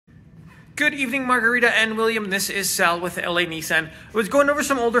Good evening, Margarita and William. This is Sal with LA Nissan. I was going over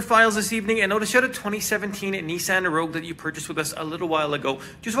some older files this evening and noticed you had a 2017 Nissan Rogue that you purchased with us a little while ago.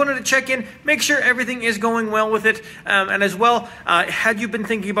 Just wanted to check in, make sure everything is going well with it. And as well, had you been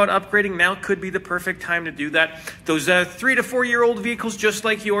thinking about upgrading, now could be the perfect time to do that. Those 3 to 4 year old vehicles, just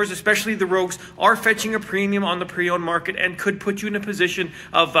like yours, especially the Rogues, are fetching a premium on the pre-owned market and could put you in a position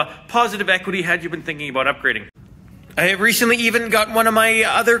of positive equity had you been thinking about upgrading. I recently even got one of my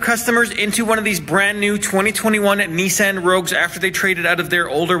other customers into one of these brand new 2021 Nissan Rogues after they traded out of their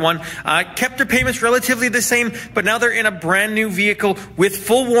older one. Kept their payments relatively the same, but now they're in a brand new vehicle with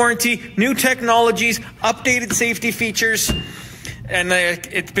full warranty, new technologies, updated safety features, and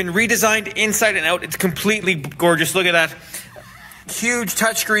it's been redesigned inside and out. It's completely gorgeous. Look at that. Huge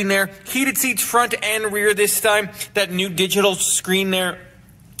touchscreen there. Heated seats front and rear this time. That new digital screen there.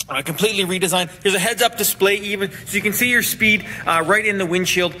 Completely redesigned. There's a heads-up display even, so you can see your speed right in the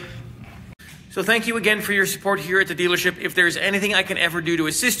windshield. So thank you again for your support here at the dealership. If there's anything I can ever do to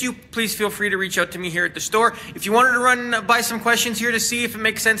assist you, please feel free to reach out to me here at the store. If you wanted to run by some questions here to see if it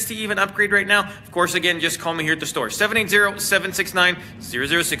makes sense to even upgrade right now, of course, again, just call me here at the store.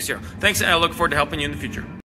 780-769-0060. Thanks, and I look forward to helping you in the future.